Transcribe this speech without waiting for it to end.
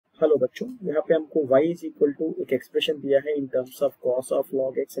Hello बच्चों, यहाँ पे हमको y इज इक्वल टू एक एक्सप्रेशन दिया है in terms of cos of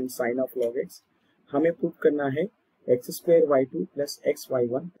log x and sign of log x. हमें प्रूव करना है x square Y two plus x Y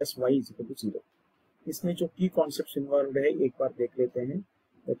one plus Y is equal to zero. इसमें जो की concept involve है एक बार देख लेते हैं।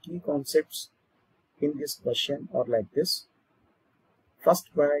 The key concepts in this question और like this.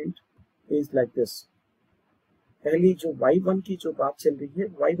 First point is like this. पहली जो y1 की जो बात चल रही है,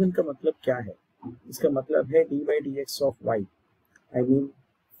 y1 का मतलब क्या है? इसका मतलब है dy by dx of y, I mean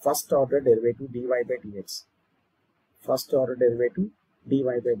first order derivative dy by dx, first order derivative dy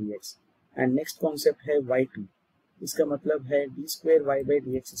by dx। and next concept है y2, इसका मतलब है d square y by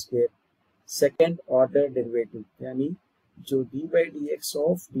dx square, second order derivative यानी जो d by dx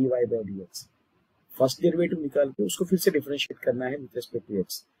of dy by dx। First derivative निकाल के उसको फिर से डिफरेंशिएट करना है with respect to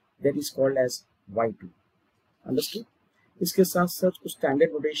x, that is called as y2। Understood? इसके साथ साथ कुछ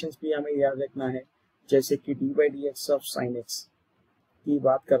स्टैंडर्ड नोटेशंस भी हमें याद रखना है, जैसे कि d by dx of sin x की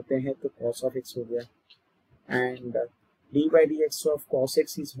बात करते हैं तो cos of x हो गया, and d by dx of cos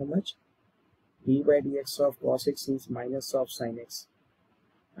x is how much? d by dx of cos x is minus of sin x,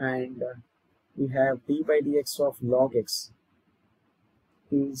 and we have d by dx of log x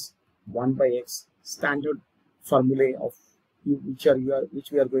is 1 by x, standard formulae of which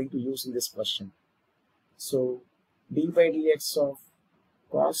we are going to use in this question. So d by dx of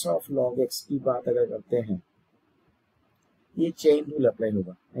cos of log x की बात अगर करते हैं, ये chain rule apply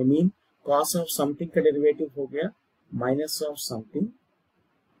होगा। I mean cos of something का derivative हो गया माइनस ऑफ समथिंग,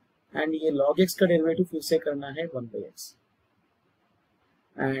 एंड ये लॉग एक्स का डेरिवेटिव फिर से करना है 1 by x.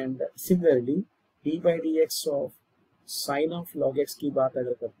 And similarly D by D x of sine of log x की बात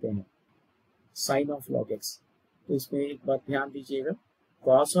अगर करते हैं, साइन ऑफ लॉग एक्स, तो इसमें एक बात ध्यान दीजिएगा,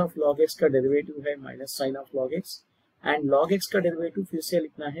 कॉस ऑफ लॉग एक्स का डेरिवेटिव है minus sign of log x, and log x का डेरिवेटिव फिर से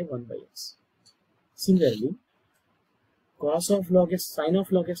लिखना है 1 by x. Similarly cos of log x, sin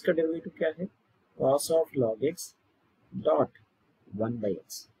of log x का डेरिवेटिव क्या है? cos of log x dot 1 by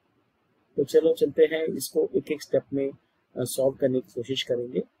x। तो चलो चलते हैं, इसको एक एक स्टेप में सॉल्व करने की कोशिश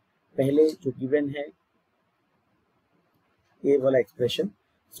करेंगे। पहले जो गिवन है ये वाला expression,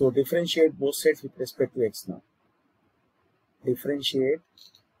 so differentiate both sides with respect to x। Now differentiate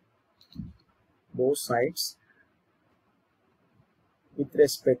both sides with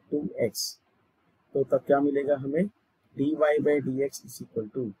respect to x, तो तब क्या मिलेगा हमें? dy by dx is equal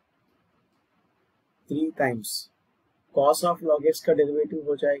to 3 times cos of log x का डेरिवेटिव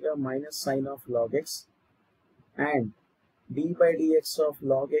हो जाएगा minus sign of log x, and d by dx of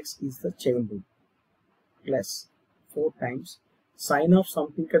log x is the chain rule, plus 4 times sign of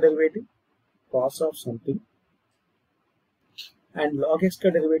something का derivative cos of something, and log x का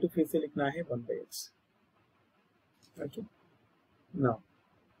derivative फिर से लिखना है 1 by x। Okay, now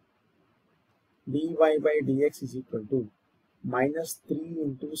dy by dx is equal to minus 3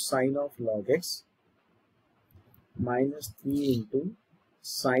 into sine of log x minus 3 into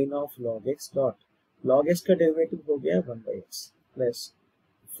sine of log x dot log x का derivative हो गया 1 by x plus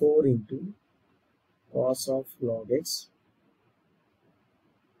 4 into cos of log x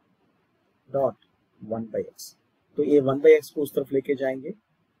dot 1 by x। तो ये 1 by x को उस तरफ लेके जाएंगे,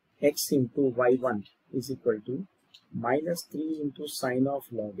 x into y1 is equal to minus 3 into sine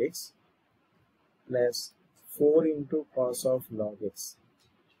of log x plus 4 into cos of log x.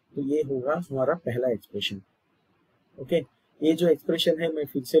 तो ये होगा हमारा पहला एक्सप्रेशन। ओके, ये जो एक्सप्रेशन है मैं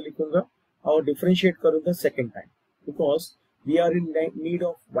फिर से लिखूंगा और डिफरेंशिएट करूंगा second time, because we are in need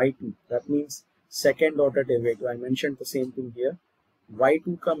of y2, that means second order derivative. I mention the same thing here.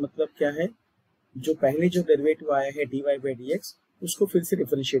 y2 का मतलब क्या है? जो पहले जो डेरिवेटिव आया है dy by dx, उसको फिर से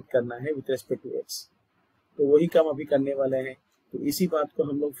डिफरेंशिएट करना है विद रिस्पेक्ट टू x। तो वही काम अभी करने वाले हैं, तो इसी बात को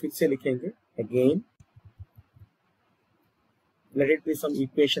हम लोग फिर से लिखेंगे again। Let it be some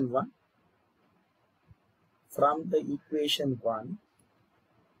equation 1। From the equation 1,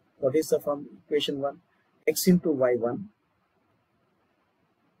 what is the from equation 1? X into y1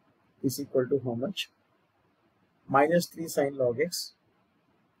 is equal to how much? Minus 3 sin log x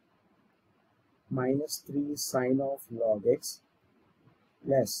minus 3 sin of log x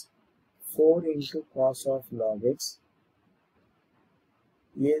plus 4 into cos of log x।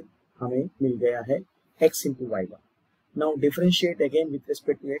 ये हमें मिल गया है x into y1। Now differentiate again with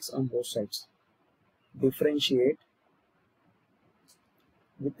respect to x on both sides. Differentiate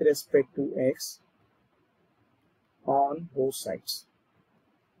with respect to x on both sides.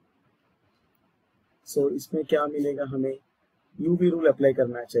 So इसमें क्या मिलेगा हमें? u v rule apply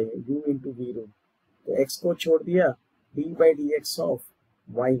करना चाहिए, u into v रूल। तो x को छोड़ दिया, d by dx of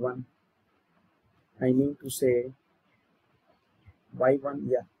y1, I mean to say y1,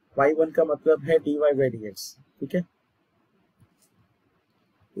 या y1 का मतलब है dy by dx। ठीक है,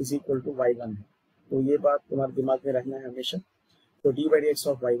 इज इक्वल टू y1 है। तो ये बात तुम्हारे दिमाग में रखना है हमेशा। तो D by D x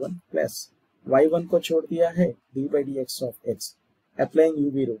of y1 plus y1 को छोड़ दिया है D by D x of x, applying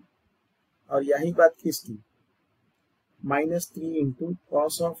UV rule. और यही बात किसकी, -3 into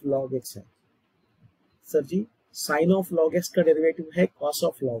cos of log x है। Sir ji sign of log x का डेरिवेटिव है कॉस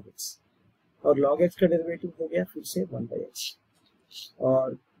ऑफ लॉग एक्स, और लॉग एक्स का डेरिवेटिव हो गया फिर से 1/x,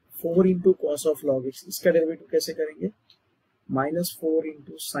 और 4 into cos of log x, इसका डेरिवेटिव कैसे करेंगे, -4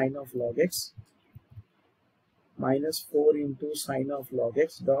 into sine of log x, -4 into sine of log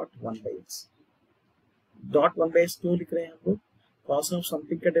x dot 1/x। Dot 1/x क्यों लिख रहे हैं हम लोग, कॉस ऑफ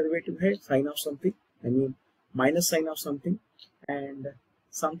समथिंग का डेरिवेटिव है sign of something, I mean minus sign of something, and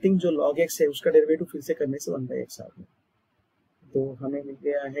something जो लॉग एक्स है उसका डेरिवेटिव फिर से करने से 1/x आ गया। तो हमें मिल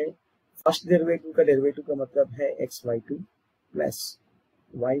गया है फर्स्ट डेरिवेटिव का डेरिवेटिव का मतलब है xy2 plus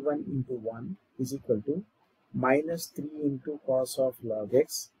y1 into 1 is equal to -3 into cos of log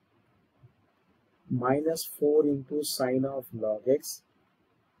x -4 into sine of log x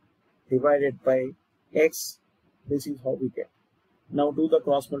divided by x. This is how we get. Now do the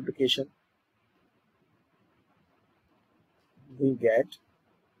cross multiplication. We get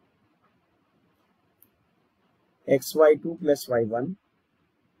xy2 plus y1,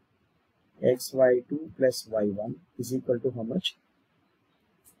 xy2 plus y1 is equal to how much,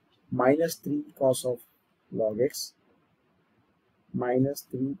 -3 cos of log x,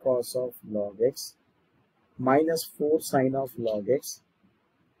 -3 cos of log x, -4 sin of log x,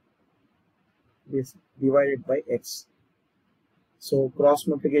 is divided by x. So cross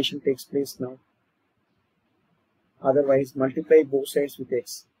multiplication takes place now. Otherwise multiply both sides with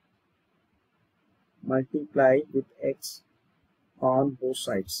x. Multiply with x on both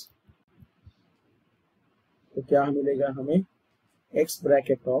sides. तो क्या मिलेगा हमें, x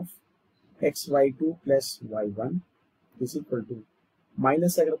bracket of xy2 plus y1 is equal to,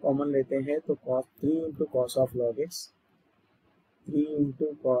 minus अगर common लेते हैं तो cos 3 into cos of log x, 3 into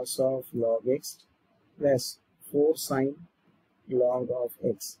cos of log x plus 4 sin log of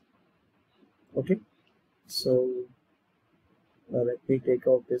x. Okay, so let me take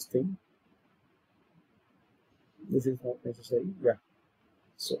out this thing. This is not necessary. Yeah,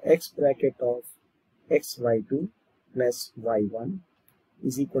 so x bracket of xy2 plus y1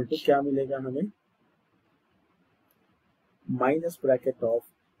 is equal to क्या मिलेगा हमें, minus bracket of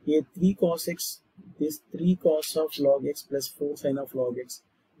ये 3 cos x, this 3 cos of log x plus 4 sin of log x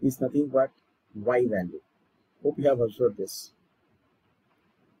is nothing but y value. Hope you have observed this.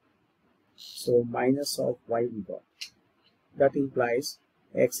 So minus of y we got. That implies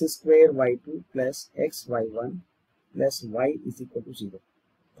x square y2 plus x y1 plus y is equal to 0.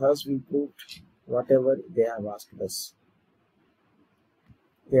 Thus we proved whatever they have asked us.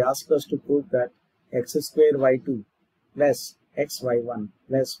 They asked us to prove that x square y2 plus x y1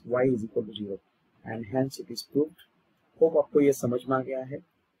 plus y is equal to 0, and hence it is proved. Hope आपको ये समझ में आ गया है.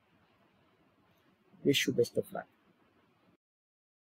 Wish you best of luck.